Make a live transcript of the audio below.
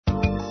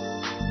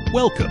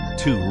Welcome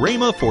to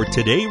Rhema for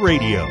Today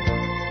Radio.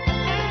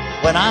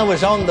 When I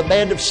was on the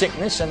bed of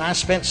sickness and I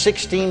spent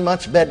 16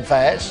 months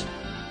bedfast,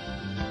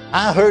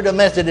 I heard a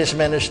Methodist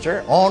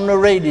minister on the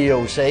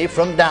radio say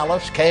from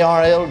Dallas,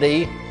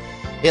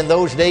 KRLD, in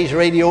those days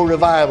Radio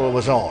Revival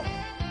was on,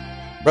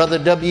 Brother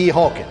W.E.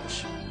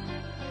 Hawkins.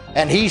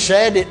 And he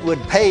said it would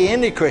pay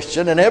any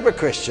Christian and every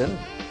Christian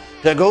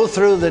to go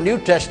through the New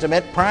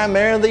Testament,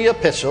 primarily the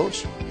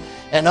epistles,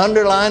 and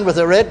underline with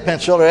a red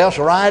pencil or else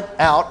write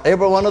out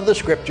every one of the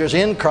scriptures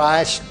in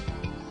Christ,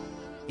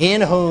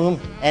 in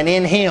whom, and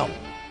in Him.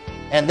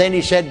 And then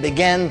he said,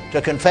 begin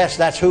to confess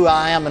that's who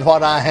I am and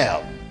what I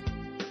have.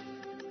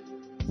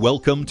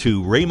 Welcome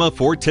to Rhema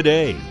for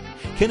Today.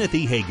 Kenneth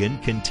E.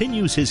 Hagin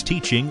continues his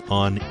teaching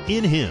on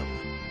In Him.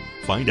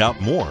 Find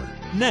out more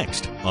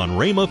next on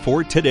Rhema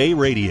for Today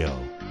Radio.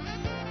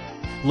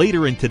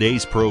 Later in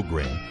today's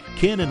program,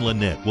 Ken and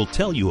Lynette will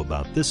tell you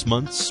about this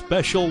month's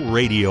special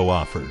radio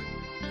offer.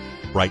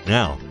 Right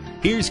now,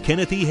 here's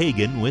Kenneth E.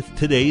 Hagin with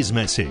today's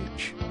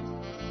message.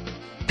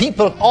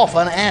 People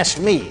often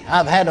ask me,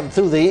 I've had them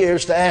through the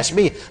years to ask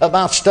me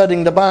about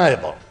studying the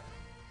Bible,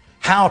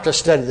 how to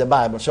study the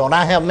Bible. So, and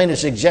I have many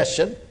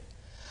suggestions,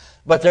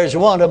 but there's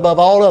one above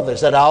all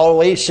others that I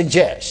always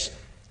suggest.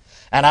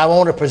 And I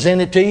want to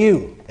present it to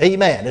you,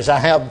 amen, as I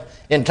have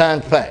in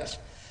times past.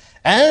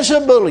 As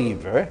a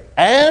believer,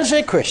 as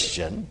a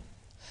Christian,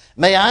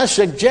 may I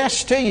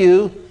suggest to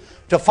you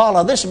to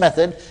follow this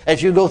method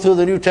as you go through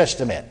the New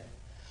Testament,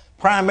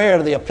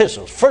 primarily the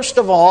epistles. First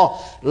of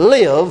all,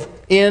 live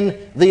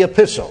in the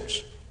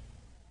epistles.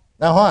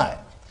 Now why?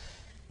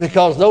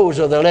 Because those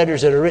are the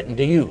letters that are written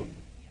to you.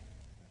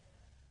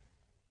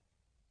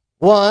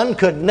 One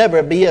could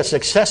never be a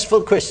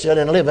successful Christian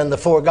and live in the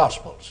four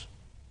Gospels.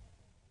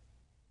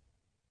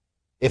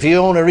 If you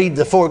only read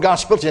the four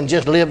Gospels and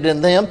just lived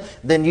in them,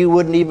 then you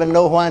wouldn't even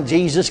know why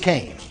Jesus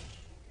came.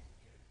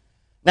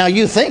 Now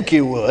you think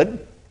you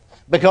would,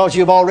 because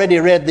you've already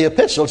read the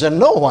epistles and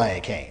know why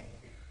He came.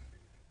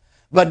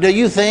 But do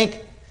you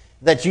think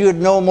that you'd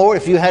know more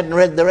if you hadn't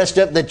read the rest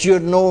of it, that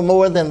you'd know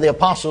more than the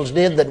apostles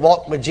did that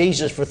walked with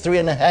Jesus for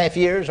 3.5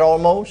 years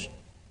almost?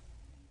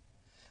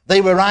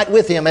 They were right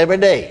with Him every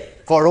day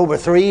for over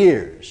 3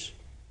 years.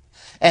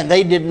 And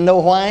they didn't know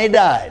why He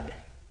died.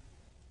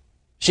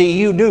 See,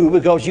 you do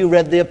because you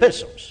read the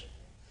epistles.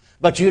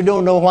 But you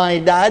don't know why He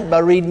died by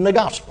reading the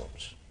Gospels.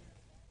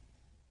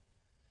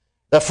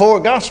 The four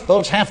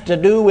Gospels have to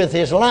do with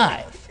His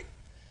life,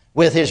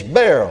 with His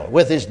burial,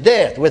 with His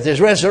death, with His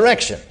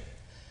resurrection.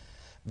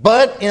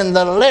 But in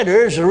the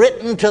letters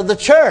written to the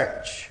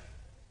church,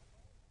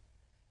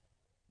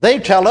 they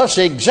tell us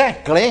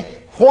exactly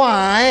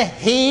why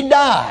He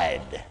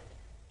died.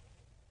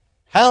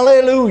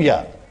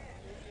 Hallelujah.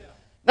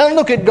 Now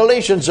look at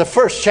Galatians, the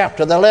first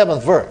chapter, the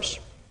 11th verse.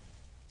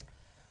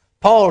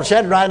 Paul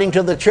said, writing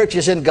to the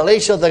churches in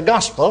Galatia, the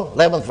gospel,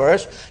 11th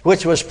verse,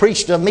 which was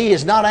preached of me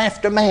is not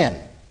after man.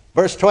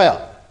 Verse 12.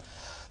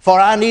 For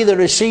I neither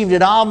received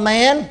it of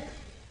man,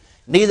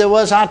 neither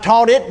was I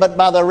taught it, but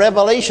by the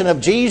revelation of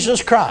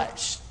Jesus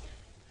Christ.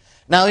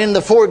 Now in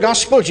the four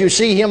gospels, you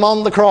see Him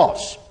on the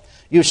cross.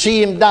 You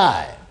see Him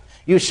die.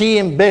 You see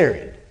Him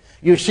buried.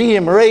 You see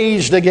Him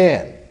raised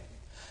again.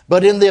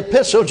 But in the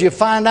epistles, you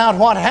find out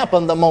what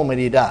happened the moment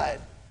He died,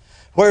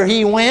 where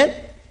He went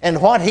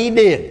and what He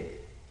did.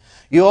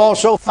 You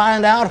also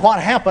find out what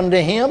happened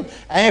to Him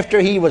after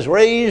He was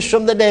raised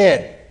from the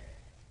dead.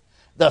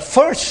 The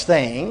first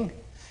thing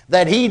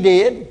that He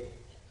did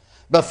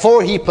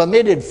before He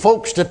permitted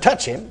folks to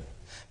touch Him,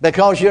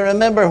 because you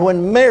remember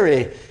when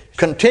Mary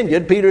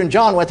continued, Peter and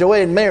John went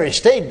away and Mary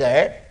stayed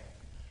there,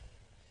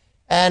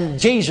 and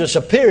Jesus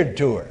appeared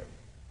to her.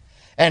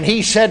 And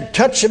He said,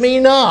 touch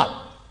me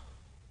not.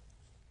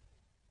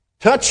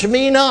 Touch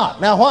me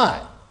not. Now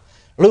why?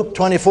 Luke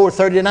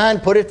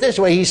 24:39 put it this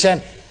way. He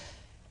said,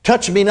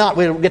 touch me not.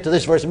 We'll get to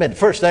this verse in a minute.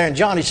 First there in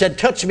John, He said,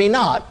 touch me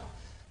not.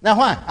 Now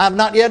why? I've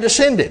not yet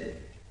ascended.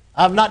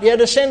 I've not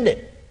yet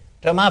ascended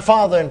to my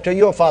Father and to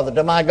your Father,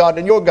 to my God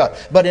and your God.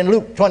 But in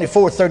Luke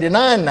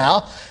 24:39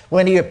 now,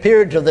 when He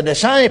appeared to the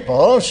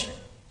disciples,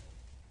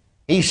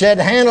 He said,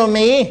 handle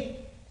me.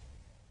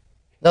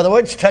 In other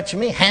words, touch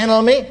me,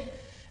 handle me,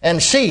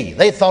 and see.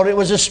 They thought it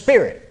was a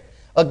spirit,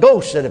 a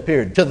ghost that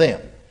appeared to them.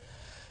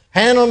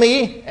 Handle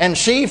me and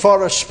see,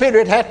 for a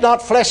spirit hath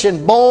not flesh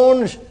and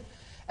bones,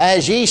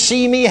 as ye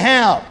see me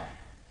have.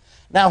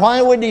 Now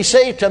why would He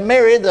say to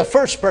Mary, the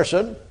first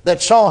person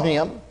that saw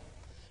Him,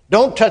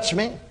 don't touch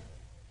me?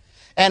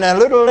 And a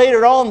little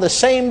later on the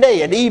same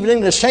day, at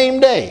evening the same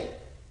day,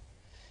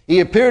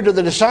 He appeared to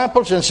the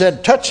disciples and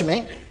said, touch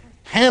me,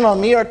 handle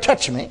me or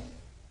touch me,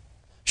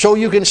 so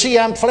you can see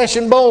I'm flesh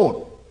and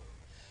bone.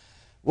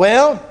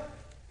 Well,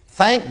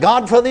 thank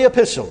God for the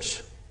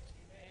epistles.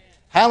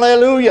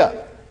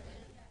 Hallelujah.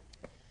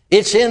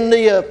 It's in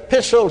the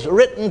epistles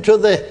written to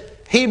the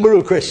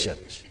Hebrew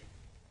Christians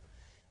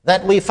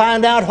that we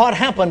find out what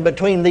happened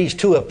between these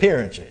two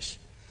appearances.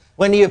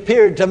 When He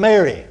appeared to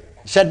Mary,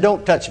 He said,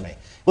 don't touch me.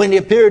 When He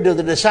appeared to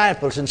the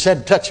disciples and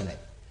said, touch me.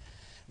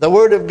 The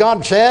Word of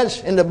God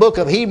says in the book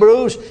of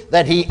Hebrews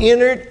that He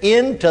entered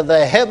into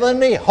the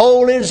heavenly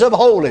holies of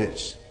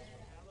holies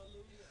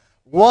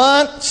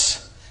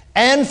once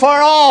and for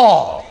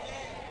all.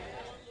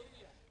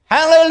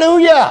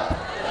 Hallelujah!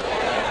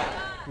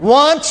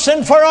 Once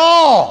and for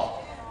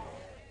all.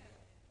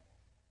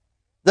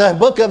 The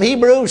book of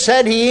Hebrews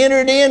said He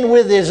entered in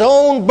with His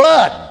own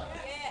blood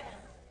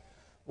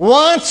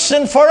once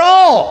and for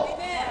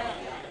all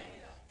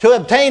to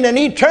obtain an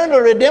eternal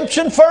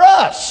redemption for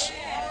us.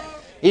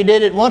 He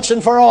did it once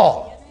and for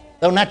all.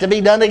 Don't have to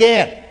be done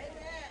again.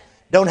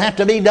 Don't have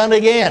to be done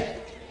again.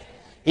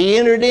 He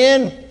entered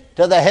in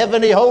to the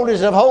heavenly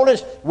holies of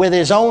holies with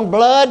His own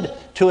blood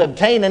to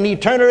obtain an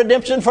eternal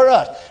redemption for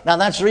us. Now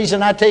that's the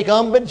reason I take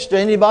umbrage to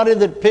anybody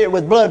that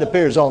with blood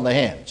appears on the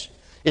hands.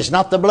 It's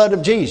not the blood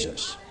of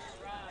Jesus.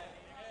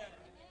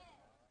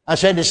 I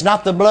said it's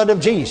not the blood of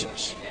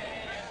Jesus.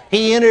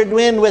 He entered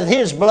in with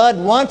His blood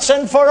once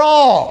and for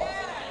all.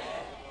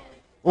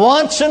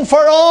 Once and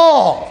for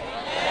all.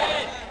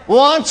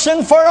 Once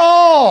and for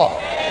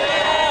all.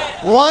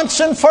 Once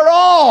and for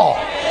all.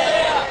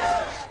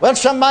 Well,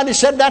 somebody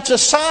said that's a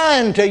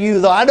sign to you,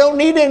 though. I don't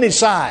need any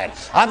sign.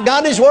 I've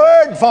got His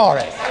Word for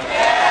it.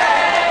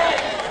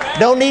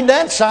 Don't need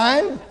that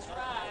sign.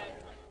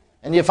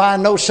 And you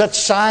find no such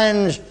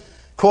signs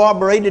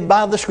corroborated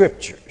by the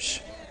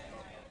Scriptures.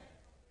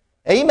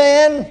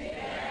 Amen.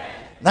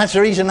 That's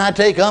the reason I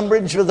take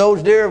umbrage with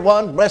those dear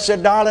ones,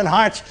 blessed darling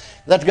hearts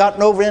that's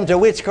gotten over into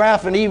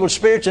witchcraft and evil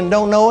spirits and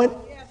don't know it.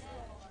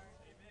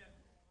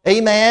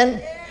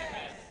 Amen.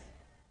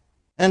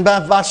 And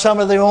by some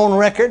of their own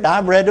record,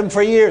 I've read them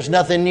for years,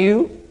 nothing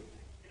new.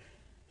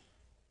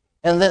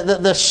 And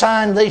the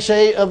sign, they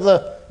say, of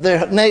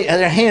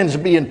their hands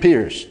being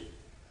pierced.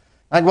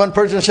 Like one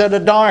person said, a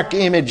dark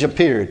image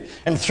appeared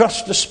and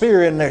thrust a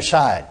spear in their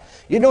side.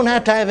 You don't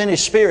have to have any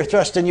spear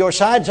thrust in your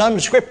side. It's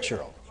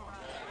unscriptural.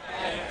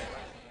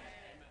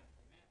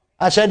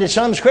 I said it's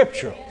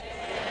unscriptural.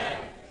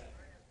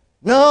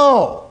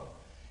 No.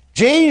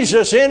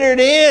 Jesus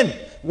entered in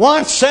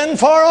once and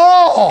for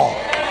all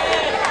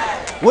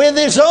with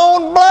His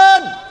own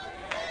blood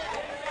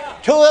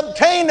to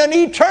obtain an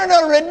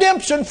eternal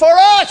redemption for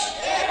us.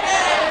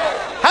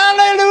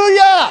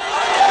 Hallelujah!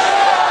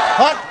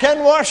 What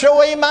can wash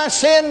away my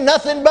sin?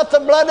 Nothing but the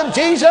blood of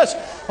Jesus.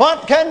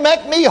 What can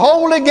make me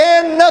whole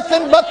again?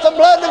 Nothing but the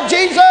blood of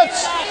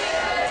Jesus.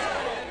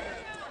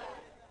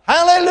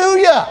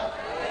 Hallelujah!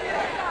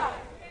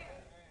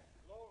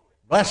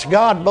 Bless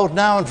God both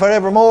now and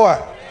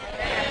forevermore.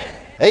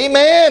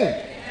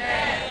 Amen.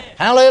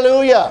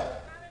 Hallelujah.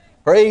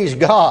 Praise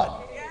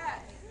God.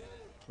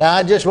 Now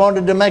I just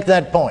wanted to make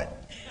that point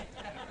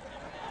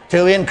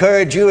to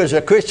encourage you as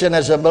a Christian,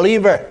 as a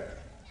believer.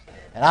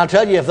 And I'll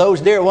tell you, if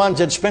those dear ones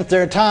had spent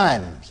their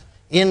time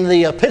in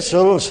the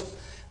epistles,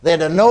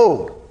 they'd have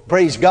known,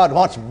 praise God,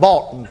 what's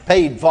bought and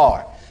paid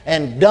for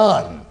and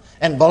done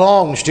and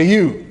belongs to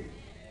you.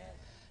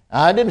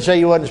 Now, I didn't say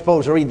you wasn't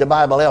supposed to read the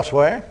Bible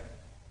elsewhere.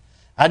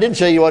 I didn't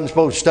say you wasn't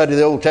supposed to study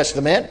the Old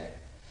Testament.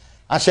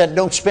 I said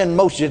don't spend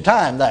most of your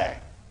time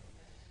there.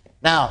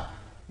 Now,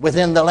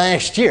 within the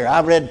last year,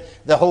 I've read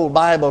the whole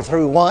Bible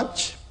through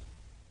once,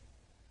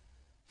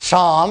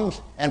 Psalms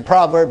and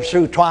Proverbs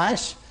through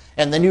twice,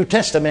 and the New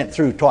Testament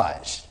through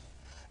twice.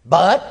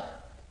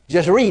 But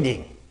just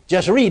reading.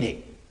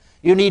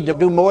 You need to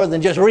do more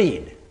than just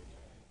read.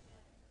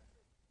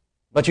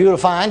 But you'll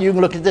find, you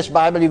can look at this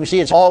Bible, you can see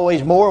it's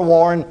always more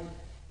worn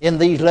in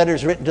these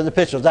letters written to the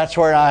epistles. That's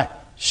where I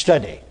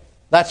study.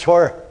 That's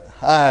where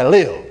I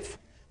live.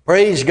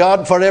 Praise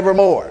God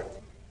forevermore.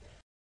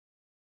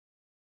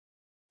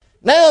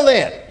 Now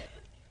then,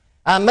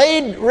 I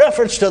made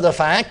reference to the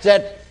fact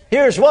that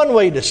here's one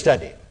way to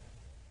study.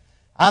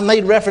 I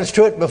made reference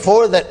to it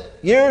before that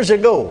years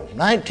ago,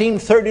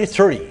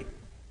 1933,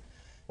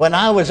 when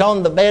I was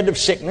on the bed of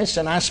sickness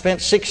and I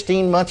spent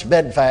 16 months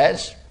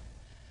bedfast,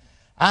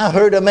 I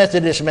heard a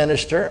Methodist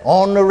minister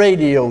on the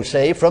radio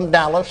say from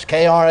Dallas,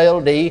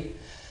 KRLD,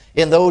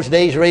 in those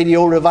days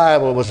Radio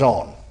Revival was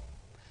on,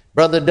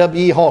 Brother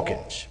W.E.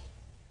 Hawkins.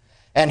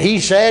 And he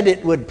said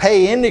it would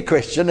pay any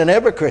Christian and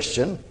every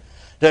Christian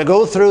to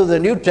go through the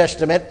New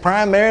Testament,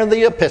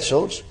 primarily the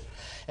epistles,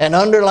 and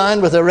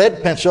underline with a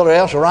red pencil or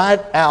else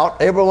write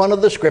out every one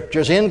of the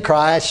scriptures in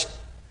Christ,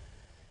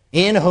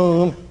 in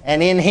whom,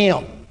 and in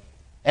Him.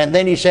 And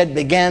then he said,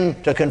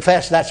 begin to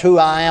confess that's who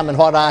I am and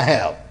what I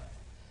have.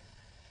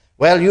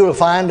 Well, you'll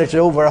find there's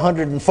over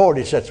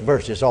 140 such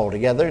verses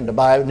altogether in the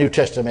Bible, New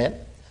Testament,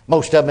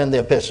 most of them in the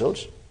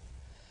epistles.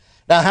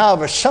 Now,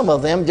 however, some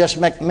of them just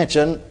make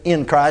mention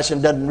in Christ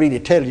and doesn't really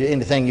tell you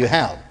anything you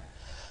have.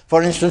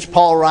 For instance,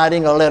 Paul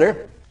writing a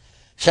letter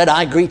said,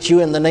 I greet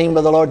you in the name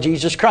of the Lord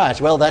Jesus Christ.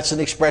 Well, that's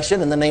an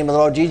expression in the name of the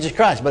Lord Jesus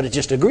Christ, but it's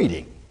just a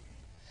greeting.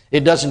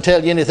 It doesn't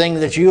tell you anything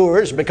that's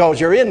yours because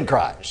you're in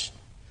Christ.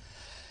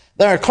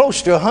 There are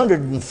close to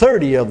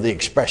 130 of the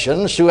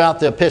expressions throughout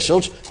the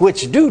epistles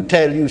which do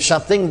tell you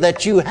something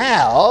that you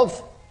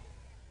have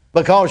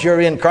because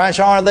you're in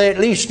Christ, or they at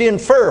least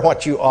infer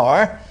what you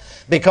are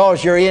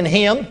because you're in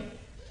Him,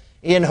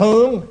 in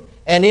whom,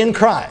 and in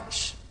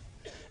Christ.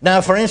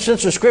 Now, for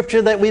instance, the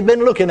scripture that we've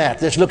been looking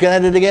at, let's look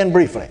at it again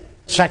briefly.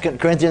 2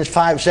 Corinthians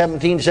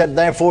 5:17 said,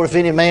 therefore, if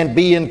any man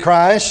be in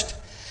Christ,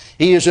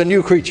 he is a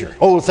new creature.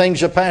 Old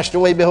things have passed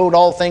away, behold,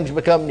 all things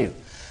become new.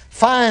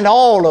 Find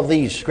all of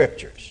these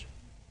scriptures.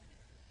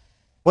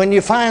 When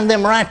you find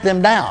them, write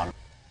them down.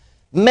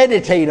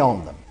 Meditate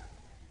on them.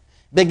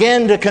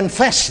 Begin to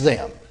confess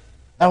them.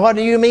 Now, what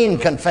do you mean,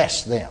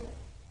 confess them?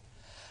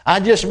 I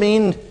just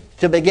mean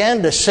to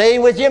begin to say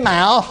with your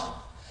mouth,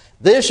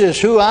 this is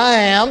who I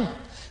am,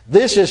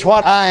 this is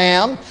what I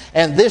am,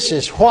 and this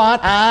is what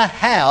I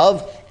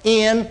have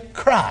in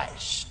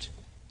Christ.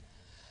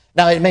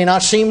 Now, it may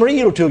not seem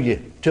real to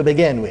you to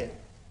begin with,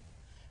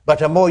 but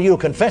the more you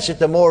confess it,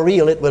 the more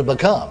real it will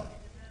become.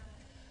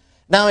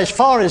 Now, as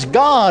far as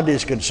God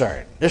is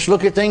concerned, let's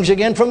look at things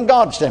again from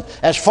God's standpoint.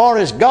 As far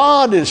as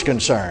God is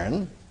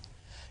concerned,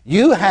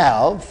 you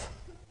have,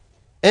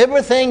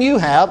 everything you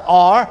have,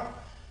 or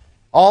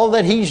all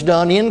that He's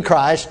done in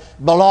Christ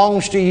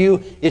belongs to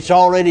you. It's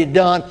already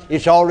done.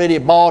 It's already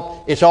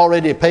bought. It's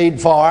already paid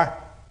for.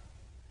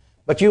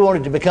 But you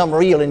want it to become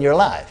real in your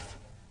life.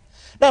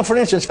 Now, for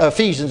instance,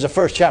 Ephesians, the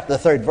 1st chapter,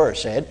 the 3rd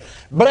verse said,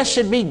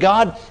 blessed be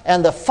God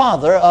and the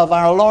Father of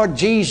our Lord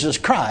Jesus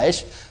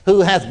Christ, who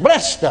hath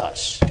blessed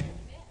us.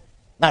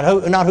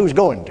 Not who's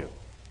going to.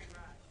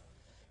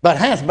 But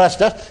hath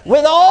blessed us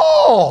with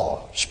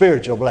all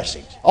spiritual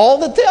blessings. All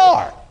that they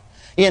are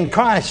in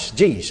Christ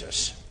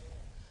Jesus.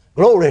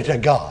 Glory to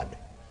God.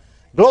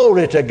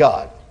 Glory to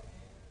God.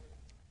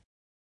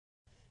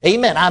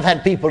 Amen. I've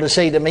had people to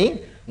say to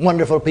me,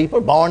 wonderful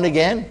people, born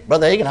again.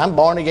 Brother Hagin, I'm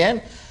born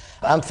again.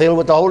 I'm filled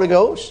with the Holy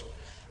Ghost.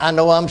 I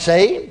know I'm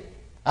saved.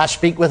 I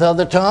speak with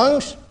other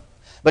tongues.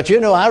 But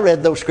you know, I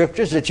read those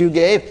scriptures that you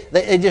gave.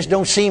 They just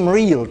don't seem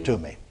real to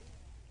me.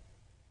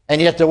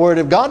 And yet the Word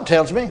of God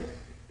tells me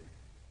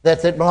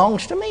that it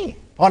belongs to me.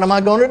 What am I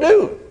going to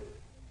do?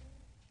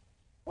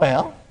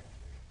 Well,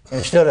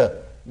 instead of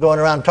going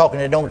around talking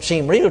that don't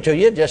seem real to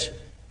you, just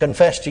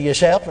confess to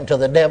yourself and to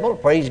the devil,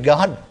 praise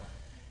God,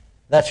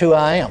 that's who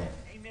I am.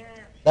 Amen.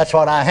 That's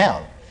what I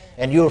have.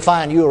 And you'll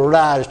find you'll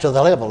rise to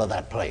the level of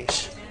that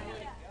place.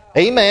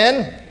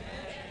 Amen.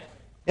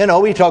 You know,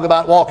 we talk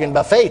about walking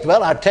by faith.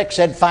 Well, our text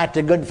said, fight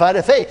the good fight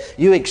of faith.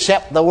 You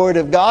accept the Word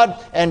of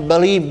God and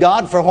believe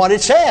God for what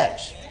it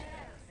says.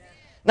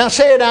 Now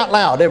say it out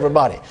loud,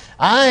 everybody.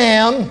 I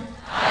am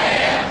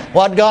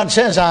what God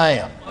says I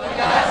am. What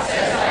God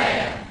says I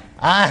am.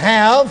 I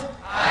have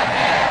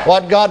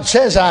what God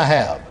says I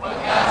have. What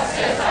God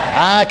says I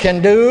have. I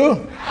can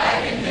do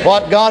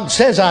what God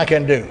says I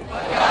can do.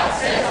 What God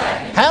says I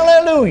can.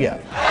 Hallelujah.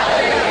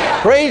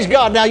 Hallelujah. Praise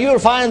God. Now you'll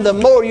find the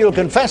more you'll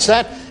confess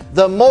that,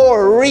 the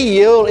more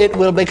real it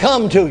will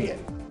become to you.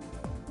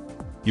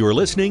 You're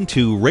listening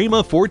to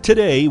Rhema for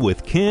Today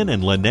with Ken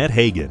and Lynette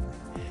Hagin.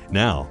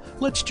 Now,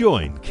 let's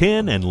join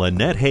Ken and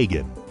Lynette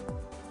Hagin.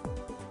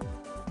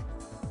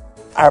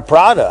 Our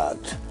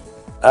product,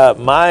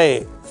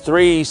 my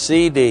 3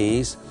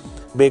 CDs,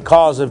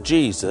 Because of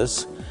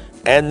Jesus,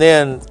 and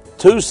then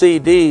 2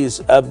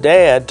 CDs of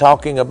Dad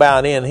talking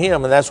about in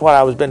Him, and that's what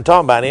I was been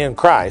talking about, in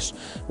Christ.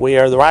 We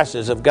are the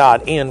righteousness of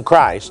God in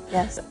Christ.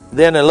 Yes.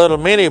 Then a little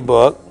mini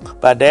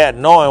book by Dad,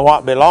 Knowing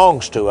What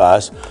Belongs to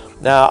Us.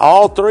 Now,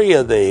 all 3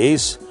 of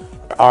these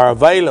are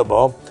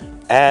available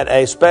at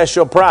a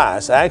special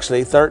price,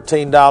 actually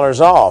 $13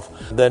 off.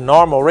 The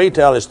normal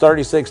retail is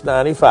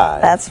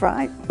 $36.95. That's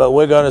right. But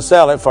we're going to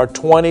sell it for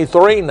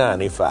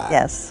 $23.95.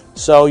 Yes.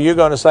 So you're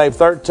going to save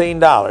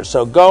 $13.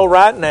 So go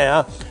right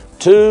now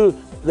to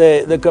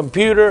the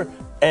computer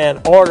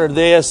and order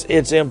this.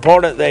 It's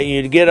important that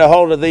you get a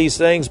hold of these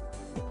things.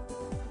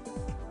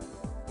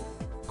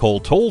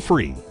 Call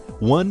toll-free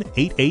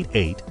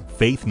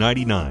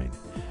 1-888-FAITH-99.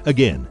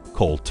 Again,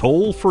 call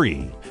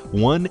toll-free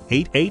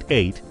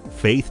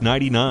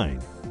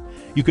 1-888-FAITH-99.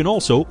 You can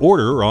also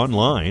order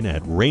online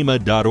at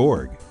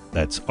rhema.org.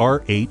 That's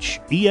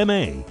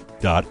RHEMA.org.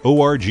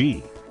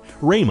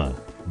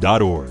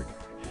 rhema.org.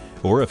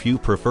 Or if you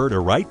prefer to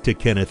write to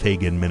Kenneth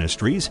Hagin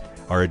Ministries,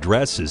 our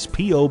address is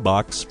P.O.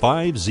 Box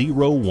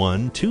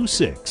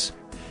 50126,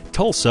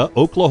 Tulsa,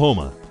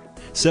 Oklahoma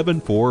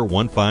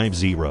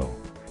 74150.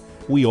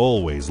 We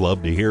always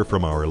love to hear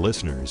from our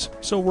listeners,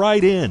 so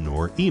write in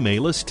or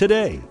email us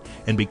today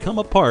and become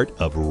a part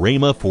of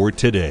Rhema for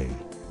Today.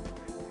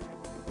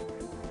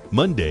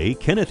 Monday,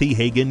 Kenneth E.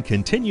 Hagin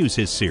continues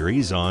his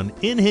series on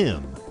In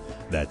Him.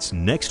 That's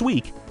next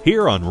week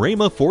here on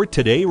Rhema for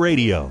Today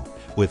Radio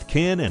with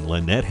Ken and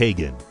Lynette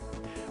Hagin.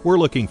 We're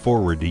looking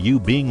forward to you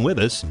being with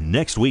us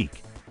next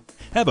week.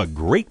 Have a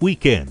great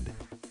weekend.